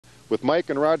with Mike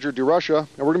and Roger Derusha, and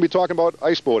we're going to be talking about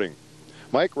ice boating.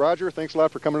 Mike, Roger, thanks a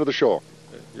lot for coming to the show.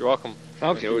 You're welcome.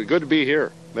 Okay, well, good to be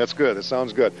here. That's good. It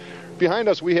sounds good. Behind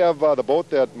us, we have the boat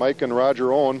that Mike and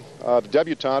Roger own, the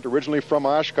Debutante, originally from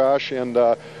Oshkosh, and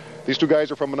these two guys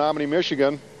are from Menominee,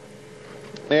 Michigan,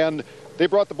 and they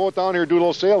brought the boat down here to do a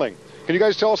little sailing. Can you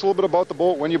guys tell us a little bit about the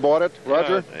boat, when you bought it,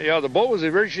 Roger? Yeah, the boat was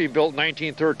originally built in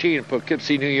 1913 in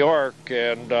Poughkeepsie, New York,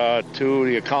 and to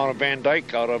the account of Van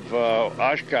Dyke out of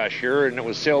Oshkosh here, and it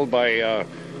was sailed by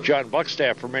John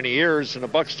Buckstaff for many years, and the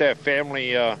Buckstaff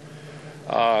family, I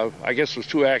guess, was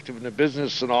too active in the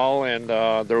business and all, and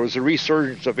there was a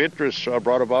resurgence of interest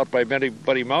brought about by Buddy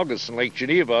Malgus in Lake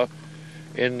Geneva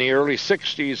in the early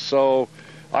 60s, so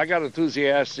I got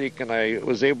enthusiastic, and I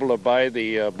was able to buy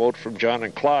the boat from John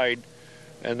and Clyde,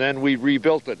 and then we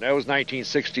rebuilt it. That was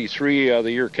 1963,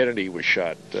 the year Kennedy was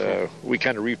shot. We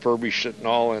kind of refurbished it and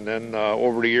all, and then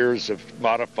over the years have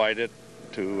modified it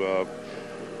to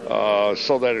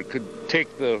so that it could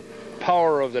take the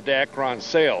power of the Dacron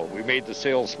sail. We made the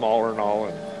sail smaller and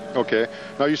all. Okay.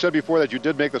 Now, you said before that you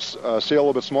did make the sail a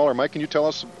little bit smaller. Mike, can you tell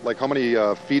us like how many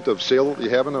feet of sail you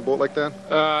have in a boat like that?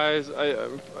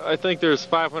 I think there's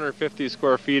 550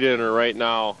 square feet in her right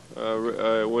now.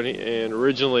 And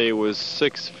originally it was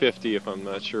 650, if I'm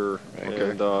not sure. Okay.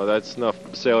 And that's enough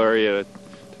sail area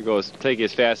to go take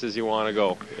as fast as you want to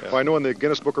go. Yeah. Well, I know in the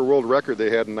Guinness Book of World Record they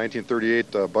had in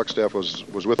 1938, Buckstaff was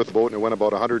with the boat, and it went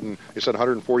about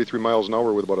 143 miles an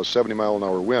hour with about a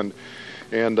 70-mile-an-hour wind.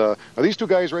 And these two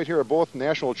guys right here are both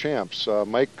national champs.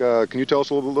 Mike, can you tell us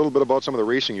a little bit about some of the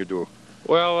racing you do?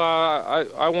 Well,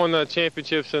 I won the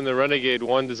championships in the Renegade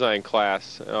 1 design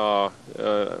class.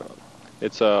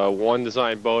 It's a 1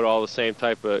 design boat, all the same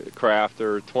type of craft.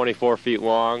 They're 24 feet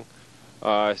long.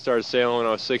 I started sailing when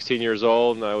I was 16 years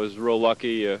old, and I was real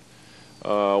lucky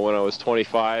when I was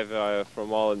 25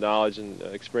 from all the knowledge and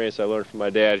experience I learned from my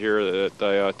dad here that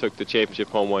I took the championship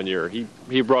home one year.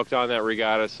 He broke down that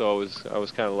regatta, so I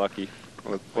was kind of lucky.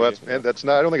 Well, that's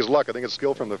not. I don't think it's luck. I think it's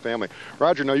skill from the family.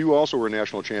 Roger, now you also were a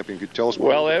national champion. Could you tell us more?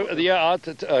 Well, yeah,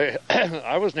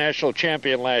 I was national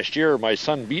champion last year. My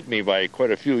son beat me by quite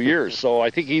a few years, so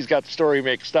I think he's got the story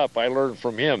mixed up. I learned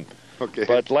from him. Okay.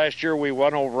 But last year we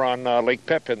won over on Lake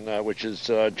Pepin, which is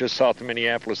just south of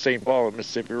Minneapolis, St. Paul, and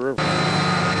Mississippi River.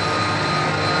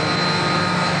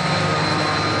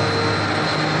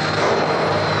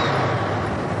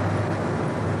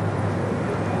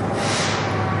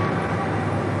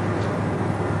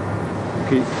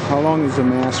 Okay, how long is the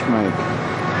mast, Mike?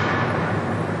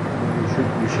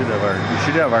 You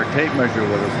should have our tape measure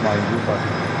with us, mind you, but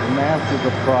the mast is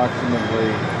approximately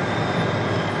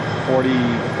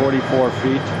 44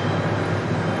 feet.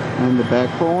 And the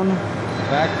backbone? The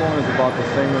backbone is about the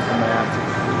same as the mast.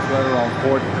 It's right around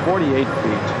 48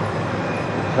 feet.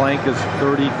 The plank is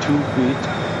 32 feet.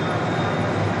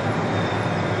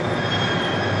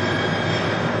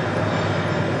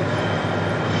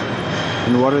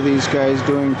 And what are these guys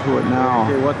doing to it now?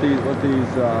 Okay, what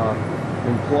these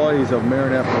employees of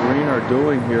Marinette Marine are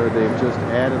doing here, they've just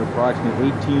added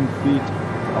approximately 18 feet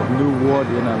of new wood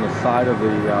in on the side of the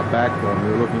backbone.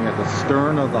 We're looking at the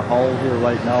stern of the hull here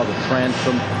right now, the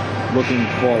transom looking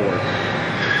forward.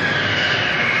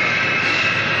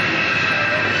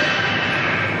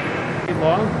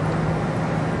 Long,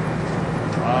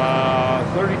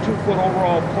 32-foot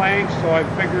overall plank, so I'm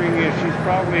figuring she's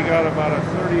probably got about a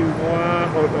 31,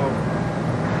 or no,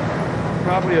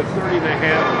 probably a 30 and a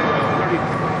half, 30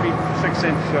 feet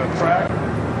 6-inch track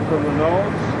from the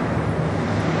nose.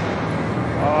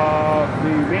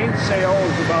 The mainsail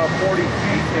is about 40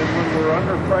 feet, and when we're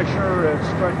under pressure, it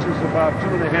stretches about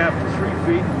 2.5 to 3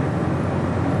 feet.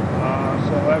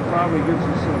 So that probably gives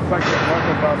us an effective length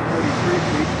of about 43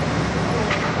 feet.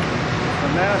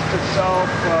 The mast itself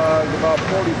is about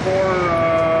 45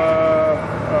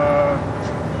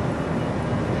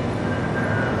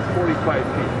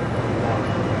 feet long.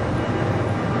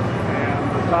 And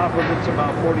the top of it's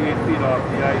about 48 feet off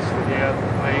the ice with the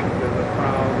plank and the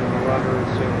crown and the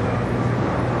runners and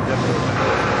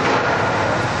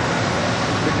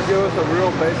Could you give us a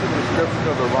real basic description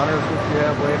of the runners that you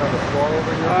have laying on the floor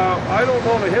over here? I don't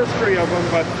know the history of them,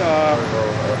 but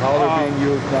how they're being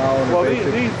used now. Well,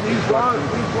 these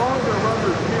longer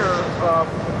runners here,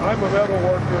 I'm a metal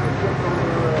worker and a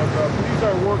shipbuilder, and these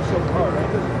are works of art.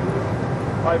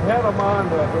 I've had them on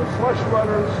the slush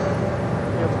runners.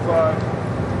 If you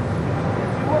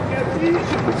look at these,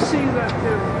 you can see that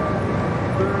they're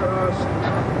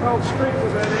held straight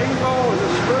with an angle, and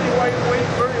it's very lightweight,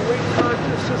 very weight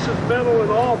conscious. This is metal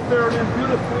and all fared in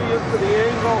beautifully into the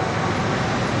angle.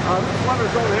 These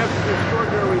runners don't have to be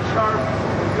extraordinarily sharp.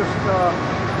 They just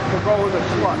to go in the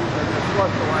slush, and the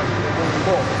slush will actually move the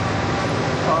boat.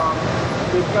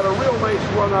 They've got a real nice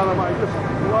run on them. I just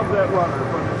love that runner,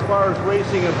 but as far as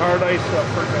racing and hard ice stuff,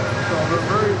 forget it. So they're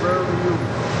very, very used.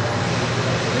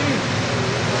 These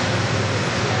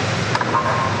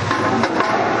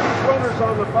runners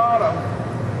on the bottom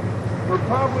were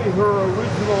probably her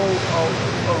original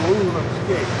aluminum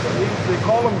skates. And they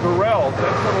call them Durels.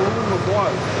 That's what aluminum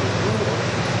was.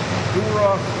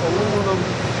 Dura aluminum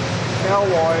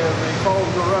alloy, and they call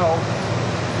them Durels.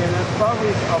 And that's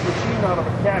probably a machine out of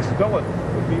a cast billet,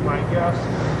 would be my guess.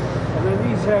 And then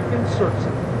these have inserts in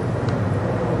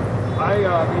them.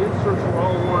 The inserts were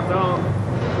all worn down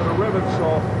to the rivets,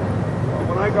 so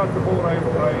when I got the boat, I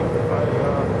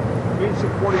made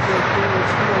some 44 stainless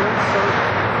steel inserts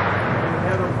and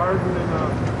had them hardened in a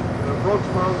broach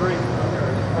foundry,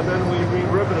 and then we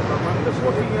re-riveted them. I'm just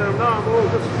looking at them now, I'm a little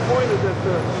disappointed that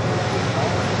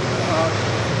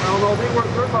I don't know,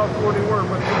 they're about 40 were,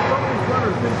 but some of these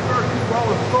runners didn't start too well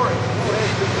in storage.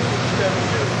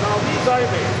 Now these I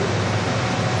made.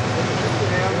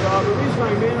 And the reason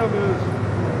I made them is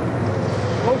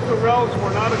most Durels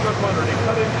were not a good runner. They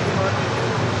cut in too much.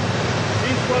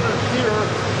 These runners here are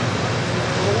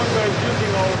the ones I was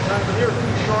using all the time, and they're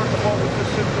too short, the boat would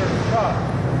just sit there at the top.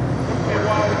 And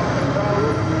while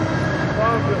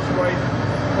just right,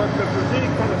 but if there's any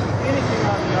kind of anything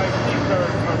on the ice, these are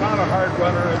not a hard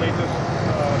runner, and they just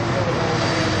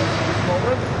so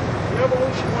then the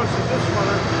evolution was to this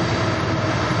runner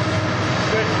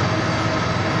that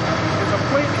is a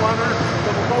plate runner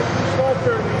that will go too slow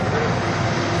fairly easily.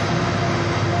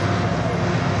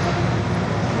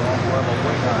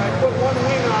 I put one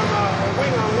wing on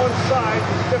one side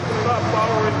to stiffen it up,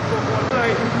 power it to one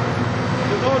side.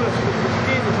 You notice that the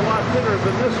skate is a lot thinner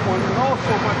than this one, and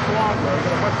also much longer. I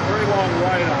got a very long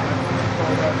ride on it. So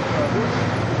that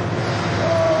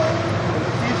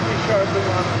it's easily sharpened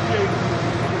on the jig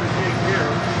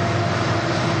here.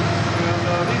 And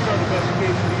these are the best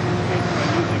skates, these skates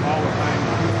I'm using all the time.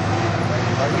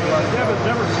 Devin's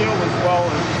never sailed as well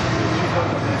as she does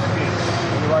with these skates.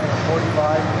 You're running a 45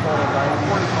 or a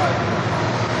 90? 45.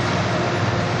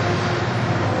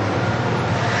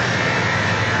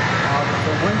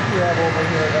 The winch you have over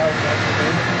here, that's the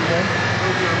winch you went?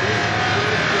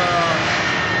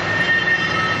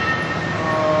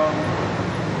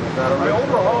 I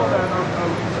overhauled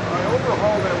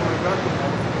that when I got the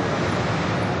boat.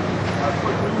 I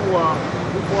put new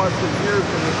Boston gears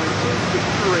in it. I changed the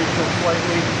gear ratio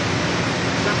slightly,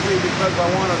 simply because I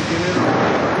wanted to get in it. It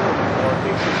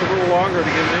takes us a little longer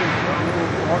to get in, a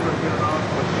little longer to get it out,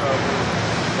 but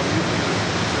I'm using it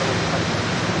fairly tight.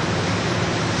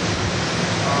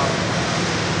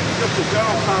 Just a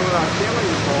general comment on sailing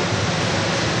the boat.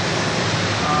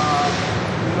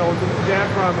 You know, the new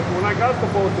Dacron, when I got the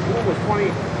boat, the boom was 20,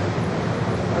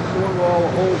 that's the one with all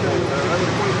the holes in it. That was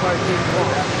 25 feet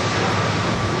long.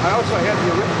 I also had the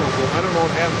original boom. I don't know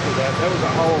what happened to that. That was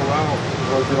a hollow round. It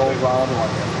was the old round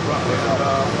one.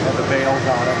 And the bales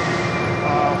on it.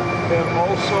 And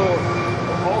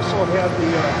also had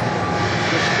the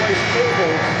displaced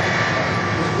cables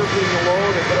distributing the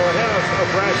load, but it had a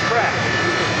brass track.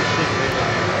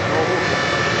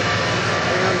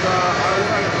 And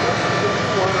I tested the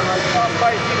new one, and I shot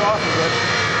 5 feet off of it.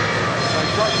 I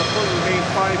tried to put it remain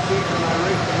 5 feet, and I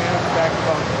raised the mast back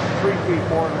about 3 feet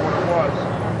more than what it was.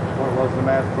 What was the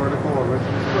mast vertical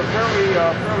originally? So fairly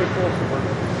close to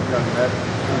vertical. Does that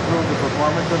improve the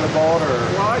performance of the boat, or?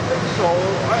 Well, I think so.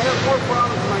 I had more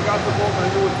problems when I got the boat than I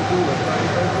knew what to do with it.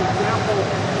 As an example,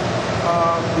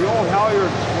 the old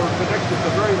halyards were connected to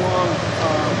very long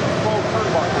control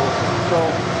turnbuckles,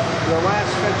 so the last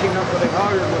fetching up of the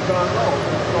halyard was on those.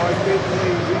 So I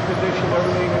basically reconditioned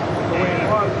everything the way it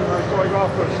was, and so I got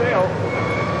off for a sail,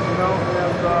 you know,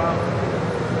 and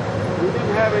we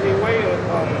didn't have any way of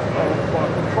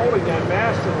controlling that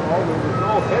mast at all. There was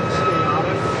no head stay on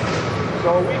it.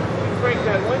 So we crank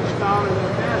that winch down, and the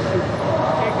mast would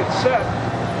take it set.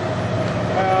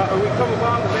 And we come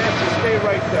along, the mast would stay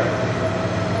right there.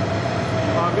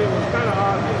 It was kind of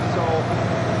obvious. So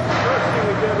the first thing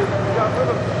we did is we got rid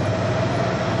of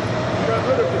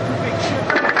the two big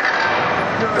ships.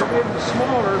 I made them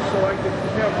smaller so I could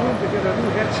have room to get a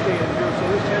new head stay in here. So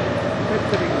this head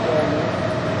fitting is all new.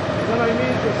 And then I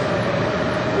made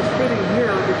this fitting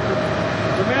here.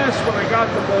 The mast, when I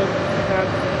got the boat, had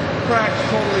cracks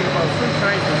totaling about 3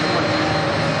 times as much.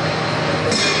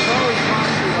 It's always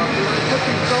possible out there. I put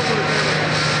these doublers in,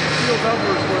 steel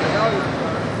doublers where the halyard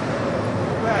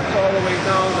cracks all the way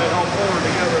down. They help hold it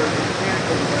together as a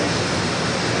mechanical device.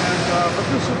 And but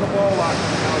this is the ball lock in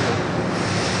the halyard.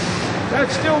 That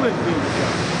still didn't do the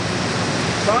job.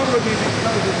 Probably because it's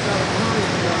got a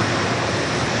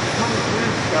ton of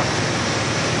wind stuff.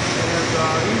 And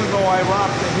even though I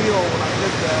rocked the heel when I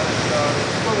did that, it's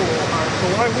still a little hard. So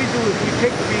what we do is we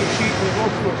take the main sheet and we go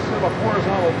through a set of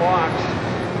horizontal blocks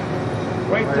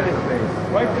right to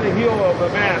the heel of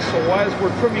the mast. So as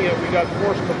we're trimming it, we got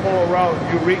forced to pull around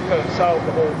Eureka and solve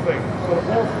the whole thing. So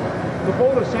the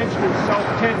boat essentially is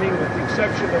self-tending with the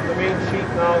exception of the main sheet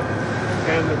now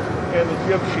and the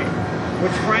jib sheet,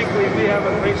 which frankly we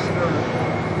haven't raced it or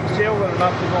sailed it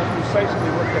enough to know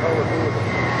precisely what the hell to do with it,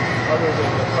 other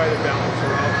than to try to balance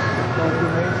around. So if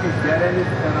you make it dead ended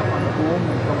and up on the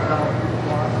boom and comes down through the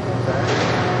block,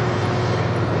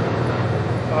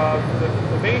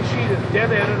 the main sheet is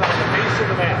dead-ended on the base of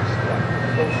the mast.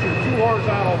 Goes through two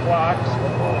horizontal blocks,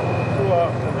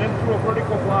 and then through a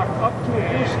vertical block up to a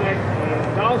gooseneck,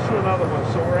 down through another one.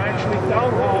 So we're actually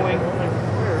downhauling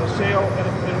the sail, and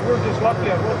we're just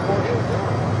lucky on one portion.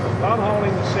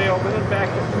 Downhauling the sail, then back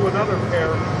to another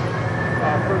pair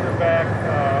further back,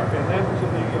 and then to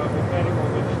the mechanical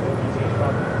winch that we see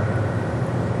about there.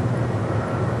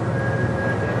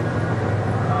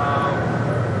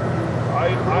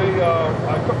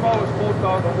 I took all this boat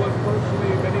down the wood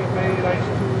personally, many nights,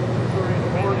 2:30 in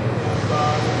the morning, and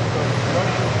I was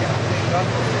rushing to get cleaned up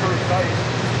for the first ice.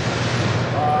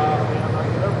 And I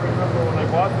can never remember when I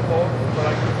bought the boat,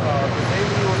 but the day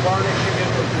we were varnishing it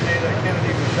was the day that Kennedy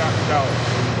was shot down.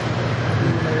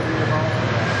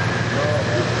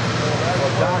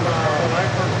 When I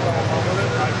first fell in love with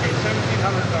it, I paid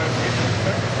 $1,700. I paid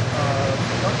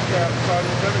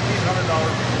 $1,700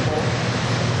 for the boat.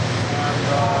 And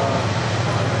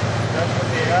that's what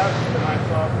they asked, and I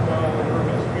thought, well, her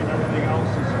history and everything else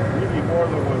is really more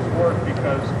than what's worth,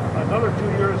 because another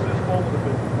 2 years this boat would have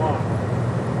been gone.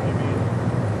 I mean,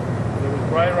 there was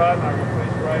dry rot, and I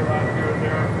replaced dry rot here and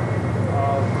there.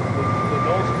 The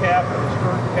nose cap and the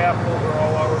stern cap, those are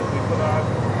all ours we put on.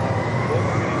 Those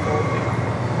are getting moldy.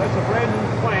 That's a brand new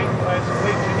plank. It's a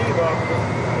Lake Geneva.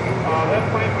 That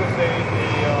plank was a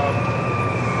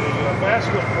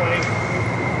basket plank.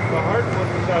 The hardwood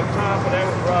was on top, and that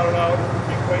was routed out and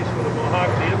replaced with a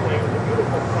mahogany inlay. It was a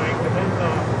beautiful plank, and then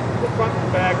the front and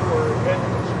back were edged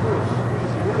with spruce.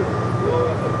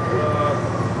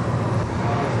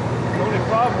 The only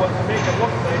problem was to make it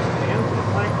look nice, and the ends of the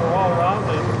plank were all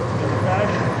rounded in the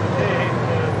fashion of the day,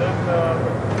 and then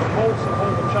the bolts that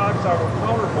hold the chocks on were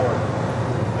counterboard.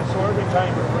 And so every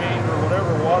time it rained or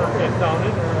whatever, water hit down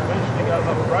in there, and eventually got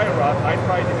enough dry rot. I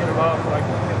tried to get it off, but I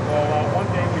couldn't get it all out. One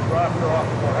day we dropped her off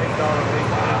and go right down and Lake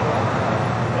Geneva.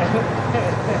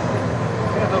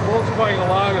 And the boat's going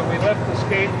along, and we left the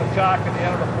skate and the chock at the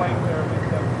end of the plank there, and we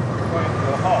kept going to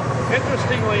a halt.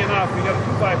 Interestingly enough, we got a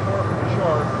 2x4 from the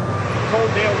shore, toe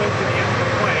nailed into the end of the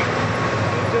plank.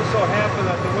 It just so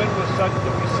happened that the wind was such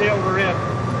that we sailed her in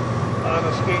on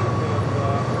a skate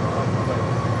and on the plank.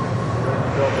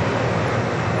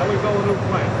 Now we built a new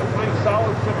plank. The plank's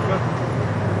solid, ship good.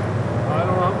 I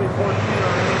don't know how many 14 or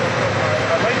anything.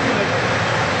 I like it.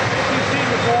 You see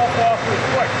the go off real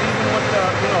quick, even with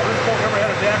this boat never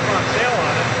had a Dacron sail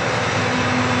on it.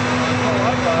 Oh,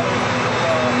 I got it.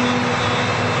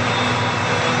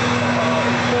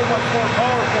 It's so much more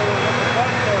powerful than what the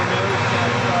platform is,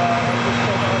 and I just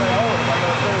don't know how to hold it. I got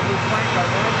to throw a new plank on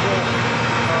that, so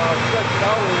stretch it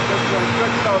out. We're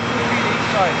stretched out 2 feet each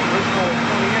side. The original was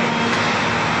 28.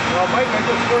 Now, Mike, I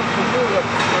just learned from you that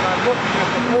when I'm looking at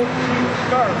the boat to see the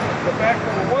scarf, the back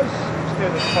one was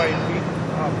extended 5 feet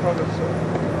from it. So,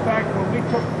 in fact, when we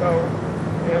took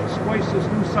and spliced this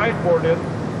new sideboard in,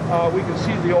 we could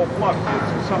see the old plug.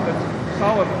 It's a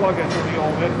solid plug into the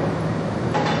old inlet.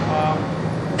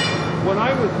 When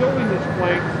I was building this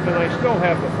plank, and I still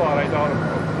have the thought, I doubt it,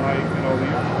 the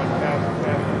years went past in my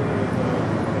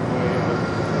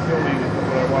ability to do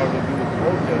what I wanted to do with the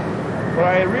boat did. But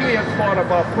I really had thought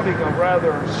about putting a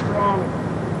rather strong,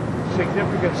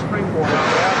 significant springboard on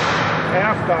the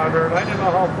aft on her, and I didn't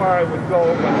know how far I would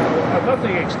go, but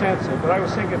nothing extensive. But I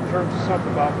was thinking in terms of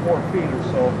something about 4 feet or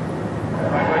so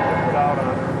that I'd like to put out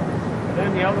on her. And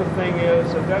then the other thing is,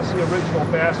 and that's the original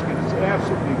basket. It's an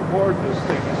absolutely gorgeous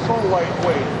thing. It's so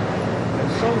lightweight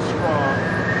and so strong.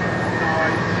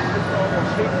 I just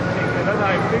almost hate to take it. And then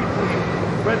I faithfully,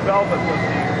 red velvet was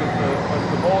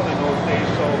the mold in those days.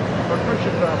 So for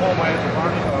Christians at home, I had to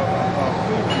varnish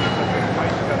food because the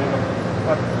mice got in them.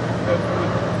 But with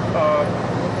the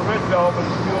red velvet,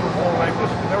 it's beautiful, and I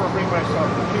just could never bring myself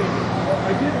to change it.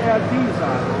 I did add these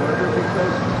on, however,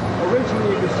 because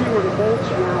originally you could see where the bolts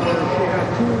were, where she had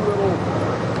 2 little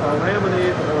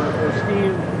laminate or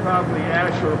steam, probably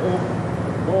ash or oak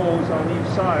bows on each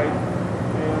side.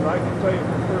 And I can tell you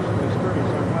from personal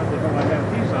experience, I'm glad the hell I had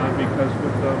these on, because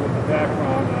with the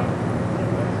background,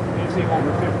 anything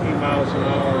over 15 miles an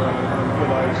hour on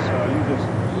good ice, you just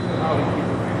hardly keep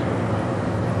it reasonable.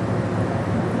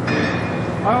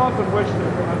 I often wish that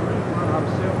I really learn how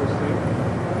to sail this thing.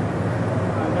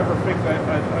 I never think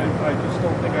I just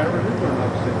don't think I ever did learn how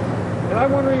to sail. And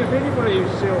I'm wondering if anybody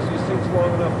sails these things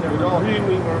long enough to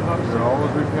really learn how to sail. You're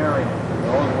always repairing.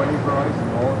 You're always waiting for ice and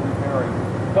always repairing.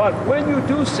 But when you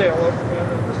do sail it,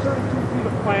 the 32 feet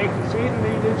of plank, it's 8 and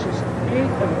 8 inches, 8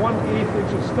 and 1/8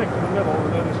 inches thick in the middle,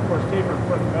 and then it's of course tapered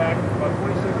front and back, about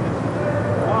 27 inches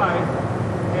wide.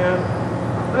 And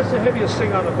that's the heaviest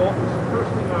thing on the boat. It's the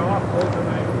first thing I offload, and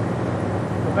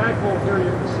the back bolt here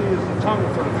you can see is the tongue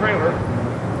for the trailer.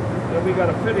 Then we got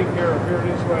a fitting here it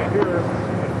is right here.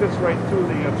 It fits right through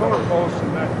the tiller post,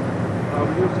 and that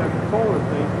we use that controller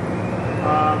thing.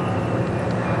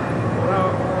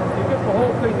 Now, you get the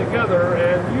whole thing together,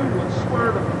 and you would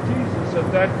swear to Jesus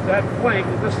that plank,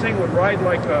 this thing would ride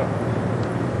like a...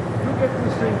 You get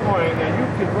this thing going, and you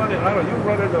can run it, I don't know, you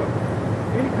run it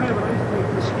any kind of an ice plank,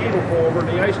 the skate will go over, and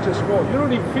the ice just goes. You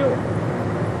don't even feel it.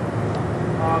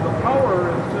 The power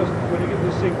is just, when you get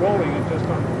this thing rolling, it's just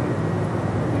unbelievable.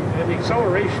 And the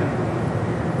acceleration,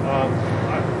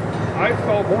 I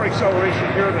felt more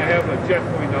acceleration here than I have a jet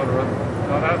going down the run.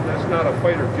 Now that's not a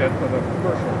fighter jet, but a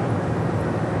commercial.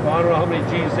 Well, I don't know how many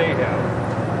G's they have.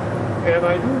 And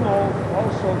I do know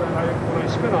also that when I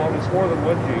spin out, it's more than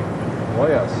 1 G. Oh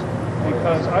yes.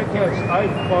 Because I can't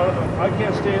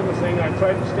stay in the thing. I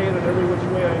tried to stay in it every which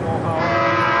way I know how.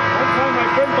 One time I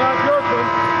friend Bob Yorkman,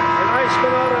 and I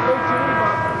spun out on ATV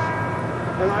boxes.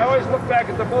 And I always look back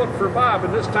at the boat for Bob,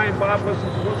 and this time Bob wasn't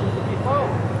to be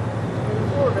found.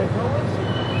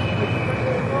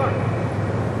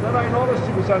 Then I noticed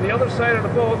he was on the other side of the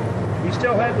boat. He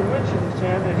still had the winch in his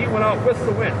hand, and he went out with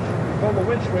the winch. He pulled the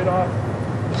winch right off,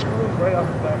 the screws right off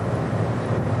the back.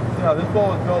 Now, this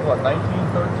boat was built, what,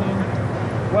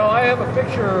 1913? Well, I have a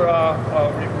picture, a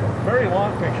very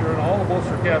long picture, and all the boats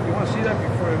are kept. You want to see that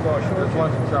before you go? This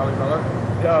one's from Charlie Miller?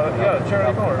 Yeah,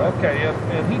 Charlie Miller, okay.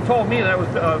 And he told me that was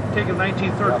taken in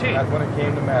 1913. Yeah, that's when it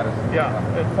came to Madison. Yeah,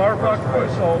 at Farbrook.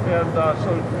 So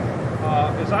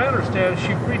as I understand,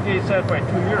 she predates that by 2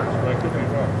 years, but I could be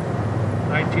wrong.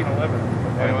 1911.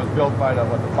 And it was built by the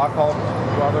Buchholz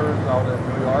brothers out in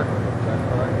New York.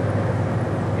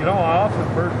 You know, I often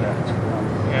heard that,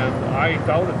 and I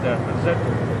doubted that. But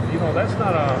that's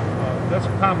not that's a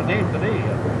common name today.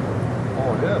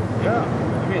 Oh, it is? Yeah.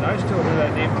 I mean, I still hear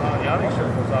that name on yachting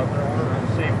circles out there. I wonder if it's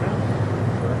the same thing.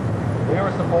 They were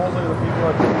supposedly the people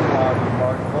that built a lot of these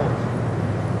large boats.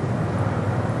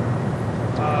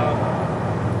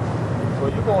 So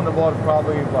you've owned the boat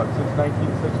probably, what, since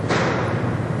 1962?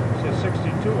 Since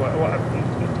 62.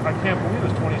 I can't believe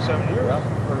it's 27 years. Yeah.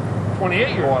 Or 28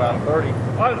 years. Going on 30.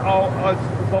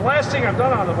 The last thing I've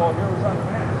done on the boat here was on the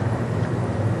mast.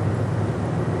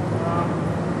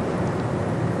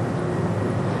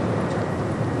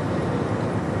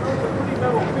 There was a pretty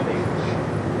metal fitting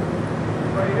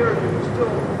right here. You can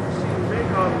still see the make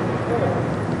on the pole.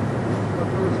 But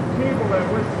there was a cable that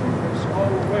went through this all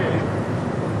the way.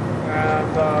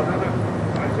 And then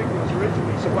I think it was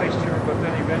originally spliced here, but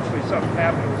then eventually something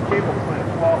happened. It was cable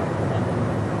clamped. Well,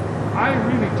 I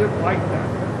really didn't like that.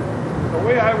 The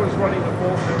way I was running the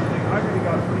boat and everything, I really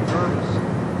got pretty nervous.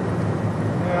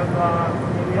 And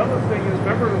the other thing is,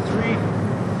 remember the three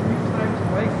times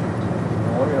length?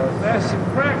 Oh, yes. That's some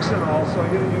cracks in all, so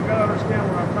you got to understand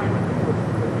what I'm trying to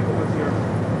deal with here.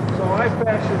 So I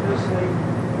fashioned this thing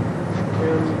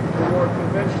in the more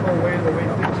conventional way, the way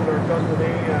things that are done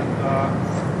today, and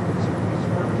it's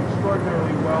worked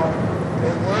extraordinarily well.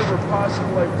 And wherever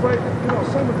possible, I tried to,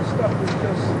 some of the stuff is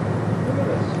just, look at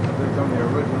this. They've done the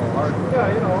original hardware.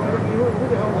 Yeah, who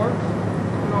the hell works?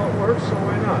 It works, so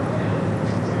why not?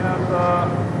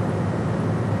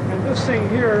 And this thing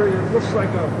here, it looks like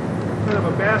a kind of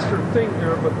a bastard thing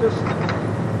here, but this,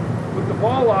 with the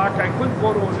ball lock, I couldn't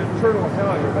go to an internal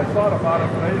halyard. I thought about it,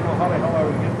 but I didn't know how the hell I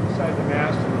would get inside the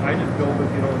mast, and I didn't build it,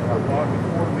 the log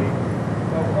before me.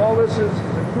 So all this is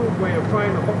a crude way of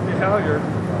trying to hook the halyard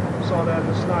so that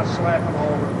it's not slapping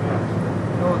all over the mast.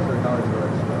 Those are not external.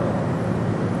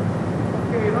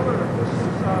 Okay, this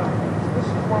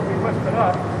is where we lift it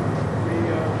up.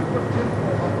 We put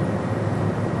tinfoil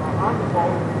on the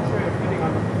boat. I'll show you a fitting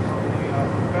on the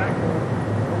back boat.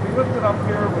 We lift it up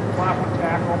here with flap and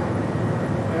tackle,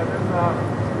 and then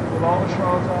with all the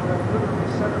shrouds on it, literally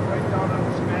set it right down on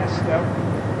this mast step.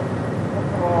 Hook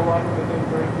it all up, and then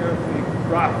very carefully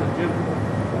drop the jib.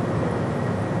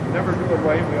 never do it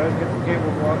right. We always get the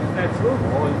cable wrong. Isn't that true?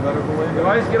 Always better believe You it.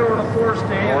 always get over the force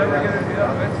day, Oh, never yes. get it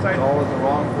inside. It's always the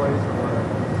wrong place or whatever.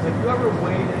 Have you ever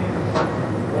weighed any of the parts?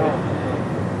 No.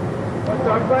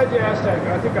 But I'm glad you asked that.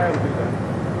 I think I ought to do that.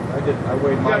 I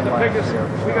weighed mine last year.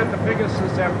 We got the biggest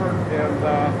effort, and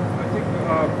I think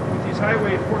with these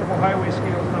portable highway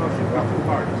scales now, it shouldn't be too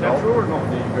hard. Is that true or no?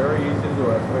 It's very easy to do.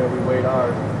 That's the way we weighed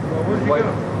ours. Well, where did you get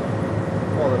them?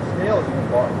 Well, the scales you can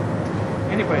buy.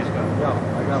 Anybody's got them. Yeah,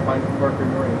 I got mine from Mercury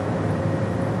Marine.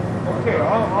 Okay,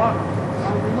 I'll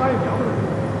remind you. I'm gonna do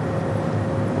that.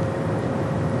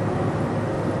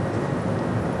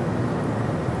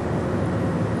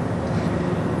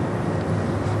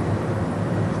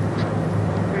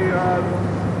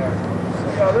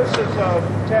 This is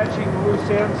attaching the loose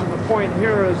ends, and the point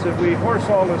here is that we horse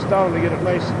all this down to get it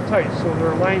nice and tight. So there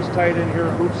are lines tied in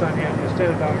here, boots on hand. You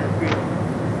stand it down your feet.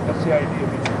 That's the idea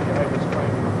between you have this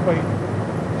triangular plate.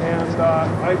 And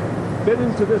I've been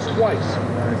into this twice.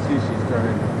 I see she's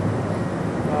turning.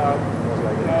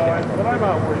 But I'm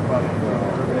not worried about it. I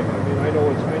mean, I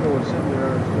know it's in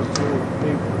there. It's just a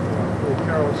little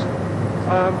careless.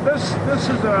 This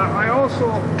is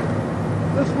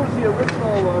this was the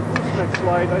original gooseneck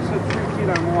slide. I said 3 feet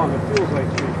I'm long. It feels like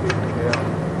 3 feet.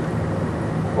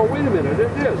 Yeah. Oh, wait a minute.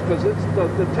 It is, because it's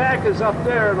the tack is up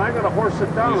there, and I got to horse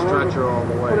it down. You stretch her all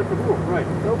the way. Put it to move. Right.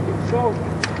 Okay. So,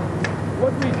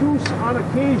 what we do on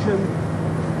occasion,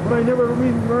 but I never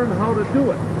really learned how to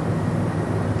do it,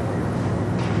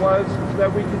 was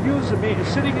that we could use the main,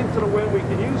 sitting into the wind, we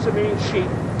could use the main sheet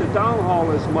to downhaul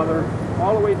this mother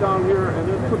all the way down here, and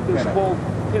then put this bolt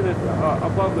in it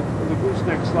above the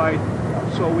gooseneck slide,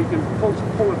 so we can pull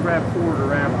it wrap forward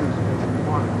or after if we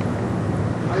want it.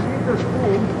 I need this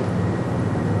boom.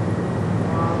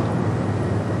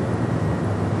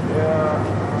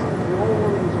 The old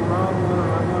one was a round one,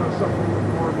 and I wanted something a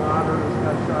little more modern. It's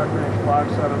got sharp neck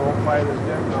blocks. I don't know if it is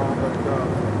dead now, but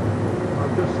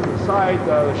just to the side,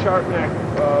 the Sharpnack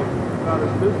got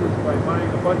his business by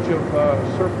buying a bunch of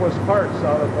surplus parts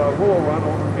out of Willow Run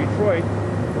over in Detroit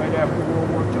right after World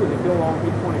War II. They built all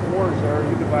B-24s there.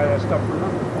 You could buy that stuff for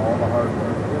nothing. All the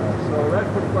hardware. Yeah, so that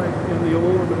put like in the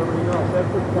aluminum and everything else. That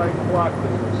put like block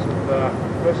business. And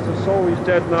rest his soul, he's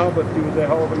dead now, but he was a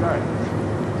hell of a guy.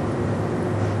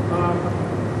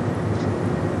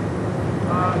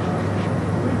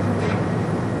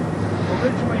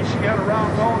 Originally, she had a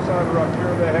round nose on her up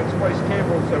here that had spliced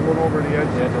cables that went over the edge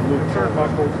of the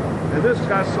turnbuckles. And this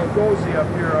got so dozy up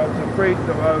here, I was afraid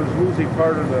that I was losing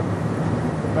part of the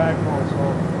backbone.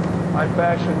 So I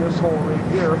fashioned this hole right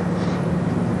here. I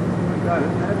got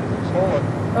it. That is solid.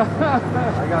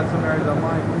 I got some areas on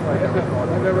mine.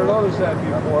 I never noticed that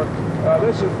before.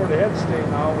 This is for the head stay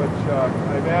now, which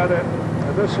I've added.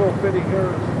 And this whole fitting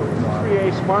here is for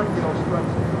 3/8 martingale struts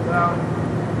that come down.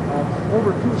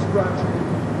 Over 2 struts,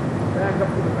 back up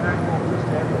to the backbone just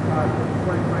to have the top.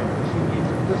 Quite frankly, she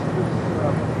needs it.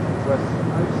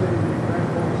 I'd say the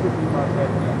backbone should be about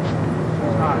that deep.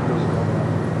 It's not.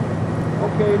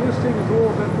 Okay, this thing is a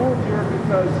little bit bulkier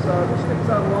because this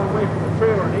thing's out a long way from the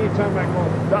trailer, and anytime I go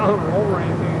down or over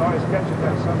anything, it always catches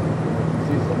that something.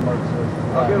 See some marks.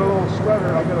 I'll get a little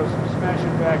spreader, I'll get to smash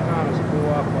it back on as it go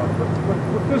off. But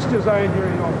with this design here,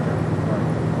 you know,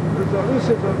 this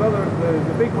is another,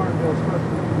 the big martingale strut that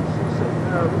you can see sitting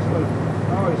there. It looks like,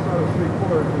 I always thought it was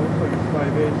 3/4, it looks like it's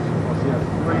 5/8. Yes.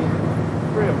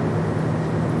 Trim.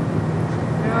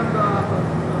 And the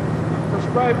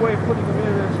prescribed way of putting them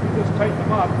in is we just tighten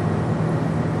them up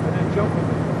and then jump with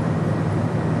them.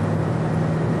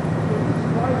 So this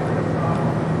slide is a problem.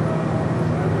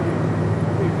 I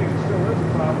really think it still is a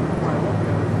problem when I look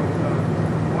at it, but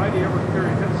why do you ever carry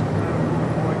heads? I don't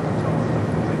know, I can tell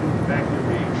because they do the back of your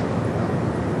reach.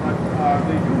 But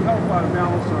they do help out of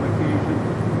balance on occasion.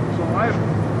 So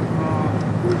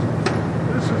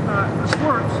this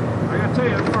works. I gotta tell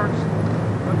you, it works.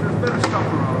 But there's better stuff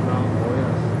around now. Oh,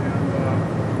 yes. And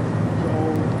so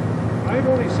I've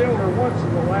only sailed her once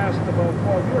in the last about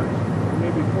 12 years, or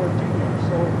maybe 14 years.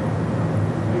 So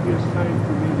maybe it's time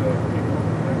for me to take a look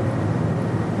at that.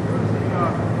 Here's the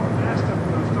mastiff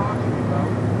that I was talking about.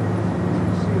 You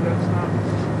can see that's not.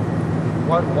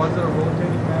 What was it, a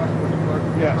rotating mast when you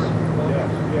learned? Yes.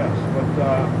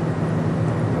 But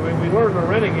when we learned the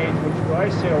Renegade, which I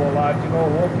sail a lot, you know,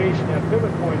 location and pivot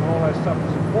point, and all that stuff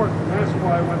is important. And that's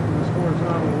why I went to this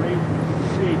horizontal arrangement. You can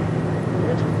see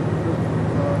the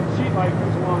sheet light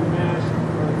comes along the mast,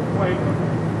 or the plate,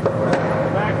 the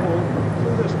backbone,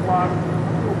 through this block,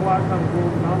 through a block on the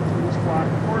boom, down through this block,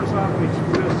 horizontally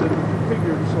through this, and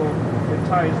configured so it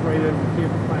ties right in, the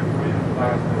cable clamp right in the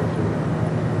back there too.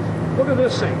 Look at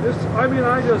this thing. I mean,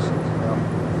 I just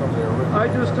some of the original. I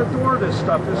just adore this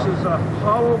stuff. This is a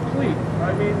hollow cleat.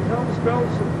 I mean, hell's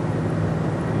bells.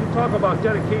 You talk about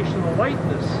dedication to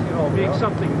lightness, you know, being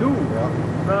something new.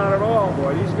 Not at all,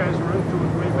 boy. These guys were into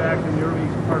it way back in the early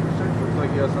part of the century. Looks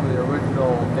like you have some of the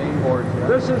original name boards.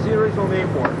 This is the original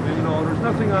name board. And, you know, there's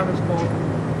nothing on this boat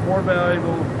more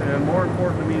valuable and more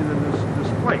important to me than this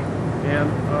plate. And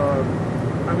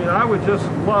I mean, I would just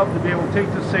love to be able to take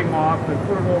this thing off and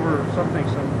put it over something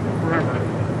forever.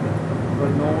 But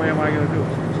no way am I going to do it.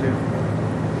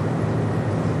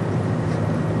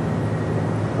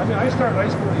 I mean, I started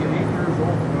ice boating at 8 years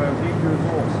old when I was 8 years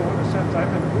old. So in a sense, I've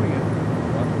been doing it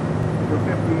for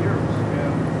 50 years.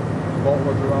 And The boat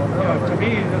was around there. yeah, to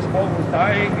me, this boat was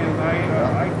dying, and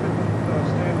I couldn't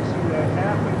stand to see that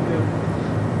happen. And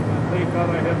thank God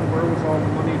I had the wherewithal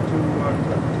and money to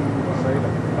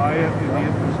buy it in the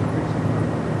interest of fixing it.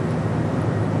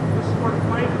 This is where the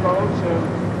plank goes, and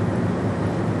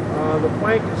the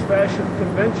plank is fashioned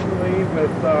conventionally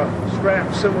with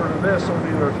straps similar to this, only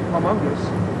they're humongous.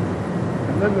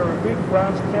 And then there are big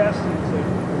bronze castings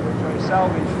which I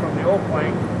salvaged from the old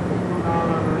plank and put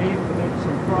down underneath, and then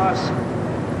some cross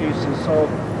pieces. So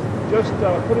just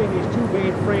putting these two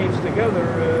main frames together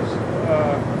is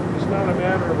not a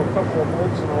matter of a couple of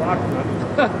bolts and a lock nut.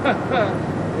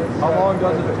 How long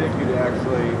does it take you to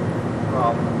actually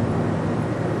from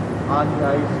on the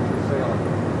ice to sailing?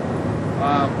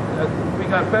 We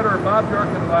got better. Bob York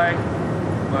and I,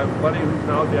 my buddy who's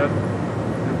now dead,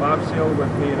 and Bob sailed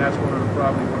with me, and that's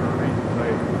probably one of the reasons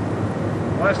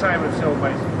last time I sailed,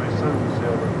 my son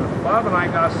sailed with me. But Bob and I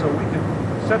got so we could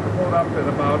set the boat up in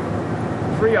about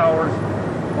 3 hours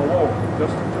below,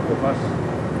 just the two of us.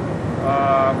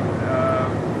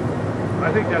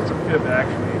 I think that's a fib,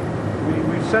 actually.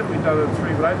 We said we'd done it in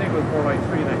 3, but I think it was more like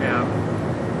 3.5.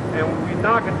 And we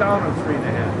knock it down in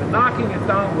 3.5. The knocking it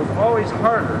down was always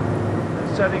harder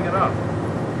than setting it up.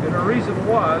 And the reason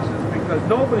is because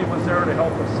nobody was there to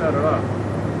help us set it up.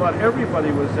 But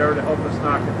everybody was there to help us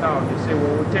knock it down. You say,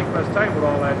 well, it would take less time with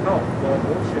all that help. Well,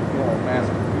 bullshit. Mass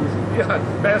confusion. Yeah,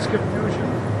 mass confusion.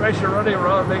 Right, you're running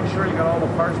around making sure you got all the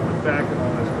parts put back and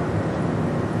all that stuff.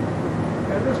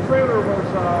 And this trailer was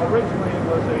originally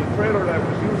a trailer that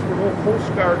was used for an old Coast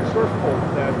Guard surf boat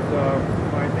that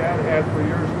my dad had for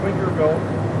years, finger built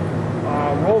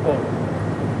rowboat.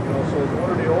 You know, so it's one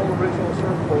of the old original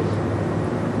surf boats,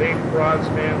 big bronze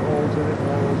manholes in it and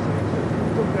all those things. And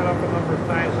we took that up a number of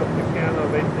times up to Canada,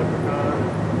 made Dipicon,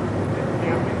 and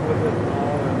camping with it and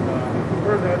all. And we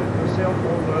converted that into a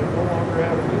sailboat that I no longer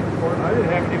had a need for it. I didn't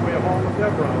have any way of hauling it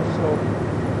around, so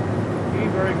he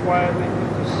very quietly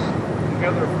put this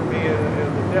together for me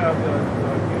and the Deb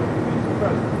gave it to me as a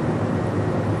present.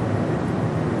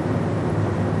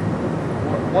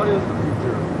 What is the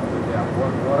future of the Deb?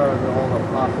 What are all the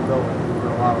possibilities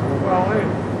for a lot of movement?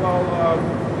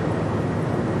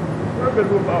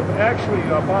 Actually,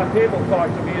 Bob Cable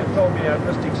talked to me and told me that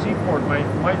Mystic Seaport might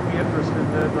be interested in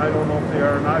it. I don't know if they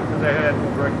are or not because I had no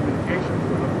direct communications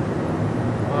with them.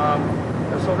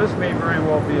 So this may very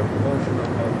well be a promotion of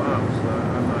Bob's.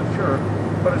 I'm not sure.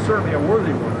 But it's certainly a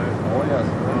worthy one. Oh yes,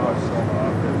 very much so.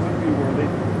 It would be worthy.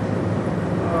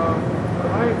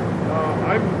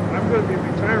 I'm going to be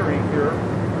retiring here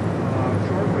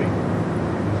shortly.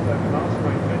 Just I've announced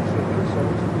my intention to do so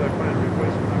as soon as I find a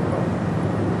replacement I will.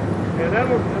 And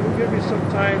that'll give me some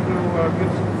time to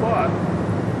give some thought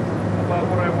about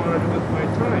what I want to do with my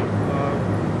time.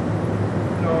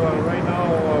 Right now,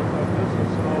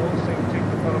 business and all those things take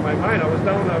the front of my mind. I was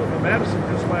down at Madison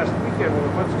just last weekend with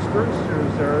a bunch of stern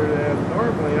steers there, and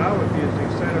normally I would be as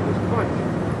excited as punch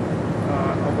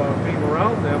about being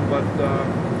around them, but the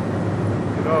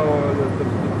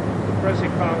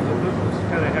pressing problems of business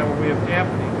kind of have a way of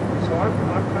dampening it. So I'm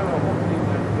kind of hoping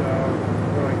that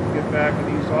when I can get back and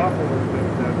ease off a little bit,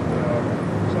 that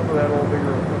some of that old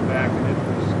vigor will come back in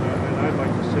interest, and I'd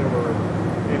like to sail her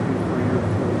maybe for a year or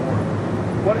two more.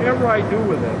 Whatever I do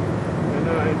with it, and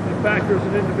in fact, there's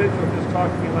an individual just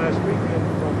talked to me last weekend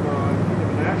from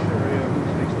the National area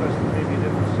who's expressed maybe an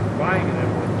interest in buying it at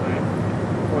one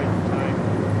point in time,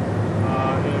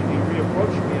 and he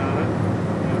reapproached me on it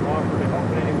and offered to help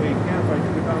in any way he can if I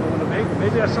took it down to Winnebago.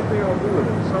 Maybe that's something I'll do with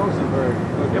it. So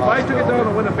if I took it down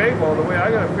to Winnebago, the way I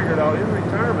got it figured out in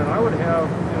retirement, I would have,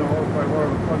 if I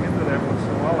wanted to plug into that once in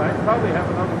a while, I'd probably have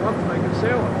another month and I could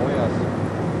sail it. Oh yes.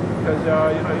 Because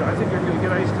I think you're going to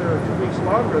get ice to 2 weeks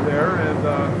longer there, and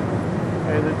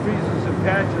it freezes in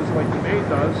patches like the May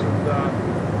does,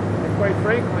 and quite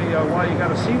frankly, while you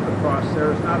got a seam across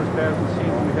there, it's not as bad as the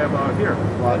seam we have out here.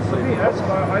 And for me,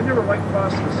 I never liked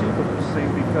crossing the seam with this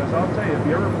thing because I'll tell you, if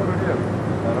you ever put it in,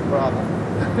 Not a problem.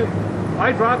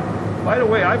 by the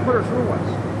way, I put her through once.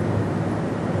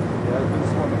 has been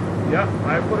swimming. Yeah,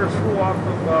 I put her through off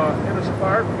of Ennis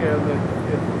Park, and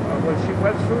when she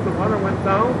went through, the runner went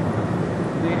down.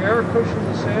 The air cushioned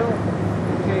the sail.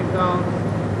 It came down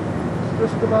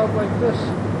just about like this. A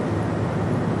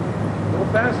little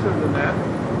faster than that.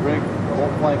 The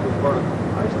whole plank was vertical.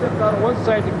 I stepped out on one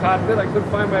side of the cockpit. I couldn't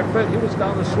find my friend. He was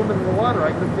down there swimming in the water.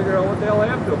 I couldn't figure out what the hell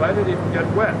happened to him. I didn't even get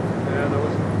wet. And we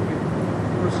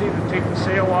proceeded to take the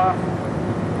sail off,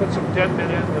 put some dead men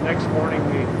in. The next morning,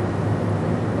 we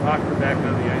knocked her back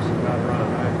on the ice and got her on.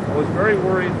 I was very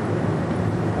worried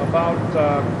about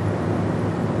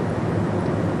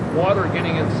water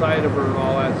getting inside of her and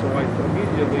all that, so I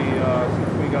immediately,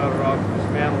 since we got her off,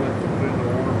 dismantled it, took it into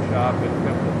a workshop, and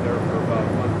kept it there for about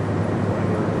a month before I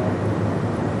let her off.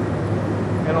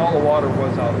 And all the water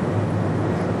was out of it.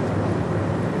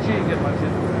 She didn't get much into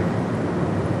it.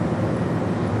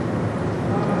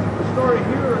 The story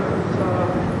here is,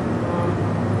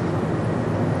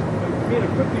 I mean,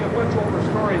 it could be a much older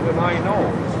story than I know.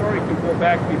 The story could go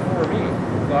back before me,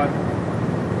 but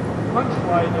the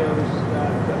punchline is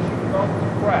that she developed a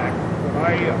crack.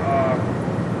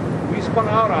 We spun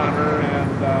out on her,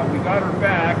 and we got her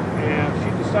back, and she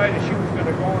decided she was going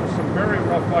to go on some very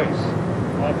rough ice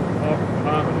off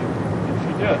Marinette, and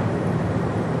she did.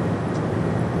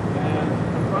 And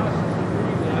in the process of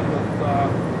doing that with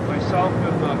myself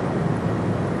and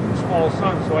two small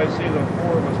sons, so I'd say the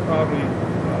four of us probably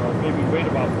maybe weighed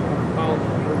about 400 pounds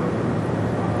or whatever.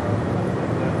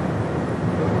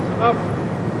 It was enough.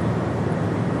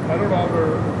 I don't know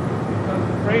because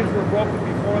the frames were broken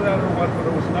before that or what, but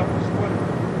it was enough to swim.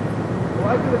 Well,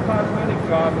 I did a cosmetic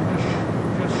job and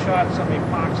just shot some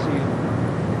epoxy,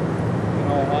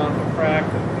 along the crack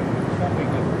and something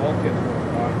that the bulkheads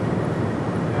were on.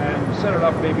 And set it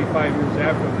up maybe 5 years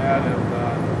after that, and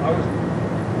I was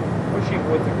pushing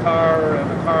with the car, and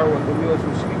the car with the wheels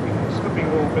were slipping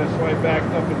a little bit, so I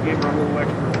backed up and gave her a little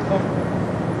extra pump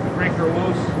to break her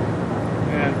loose,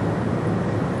 and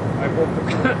I broke the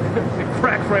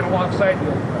crack right alongside the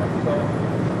old crack. So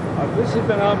this has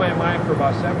been on my mind for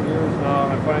about 7 years now,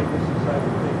 and I finally just decided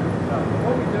to take it out.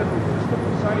 What we did was just took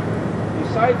the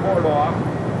sideboard off,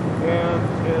 and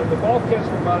the bulkheads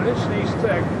were about 1 1/8 inch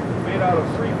thick, made out of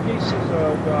 3 pieces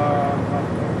of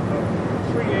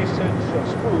 3/8 inch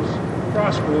spruce,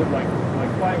 cross-screwed like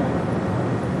plywood.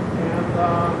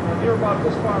 And they were about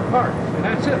this far apart, and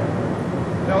that's it.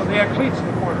 They had cleats in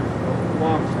the corner,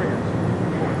 long stringers.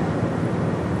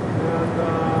 And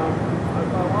I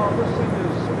thought, well, this thing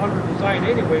is under design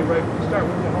anyway, right? We start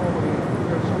with the hull.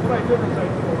 So what I did is I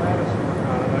did a lattice work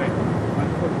on it. I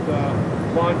put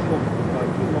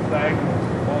longitudinal diagonals,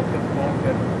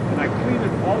 bulkhead, and I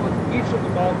cleated each of the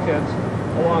bulkheads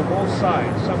along both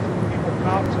sides. Some people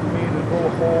counted me to go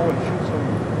a hole and shoot some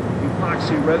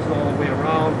epoxy resin all the way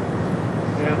around.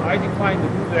 And I declined to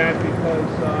do that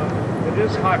because it is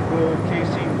hot glue,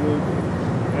 casing glue,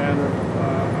 and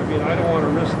I mean I don't want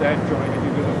to risk that joint. And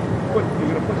you're gonna put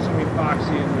some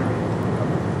epoxy in there.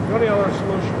 The only other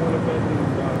solution would have been to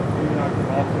maybe knock the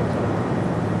bulkheads out.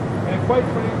 And quite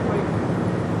frankly,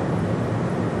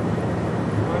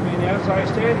 I mean as I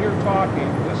stand here talking,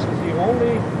 this is the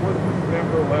only wooden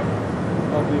member left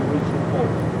of the original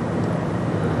boat.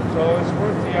 So it's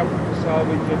worth the effort to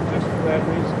salvage it just for that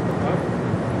reason.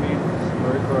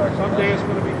 Very correct. Someday it's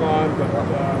going to be gone, but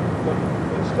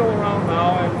it's still around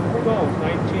now, and who knows,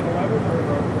 1911 or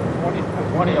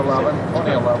 2011,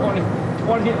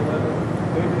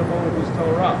 maybe the boat is still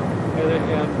around.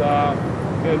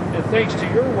 And thanks to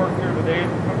your work here today,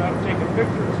 coming out and taking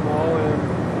pictures and all, and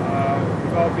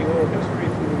developing a little history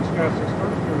through the Wisconsin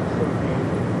Sturgeon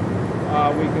Association,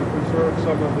 we can preserve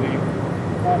some of the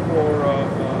folklore of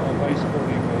ice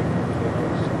boating.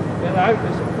 And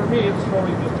for me, it's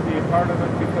slowly just to be a part of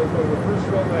it, because one of the first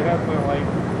shows I had in my life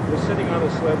was sitting on a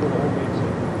sled with a homemade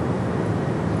sail.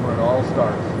 Where it all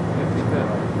starts.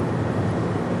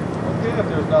 Okay, if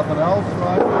there's nothing else,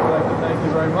 Roger, I'd like to thank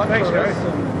you very much. Thanks, for guys.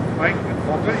 this, and Mike, it's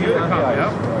good of you to come,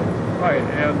 yeah? Right,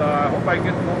 and I hope I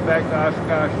get to go back to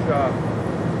Oshkosh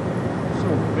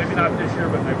soon. Maybe not this year,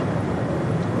 but next year.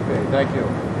 Okay, thank you.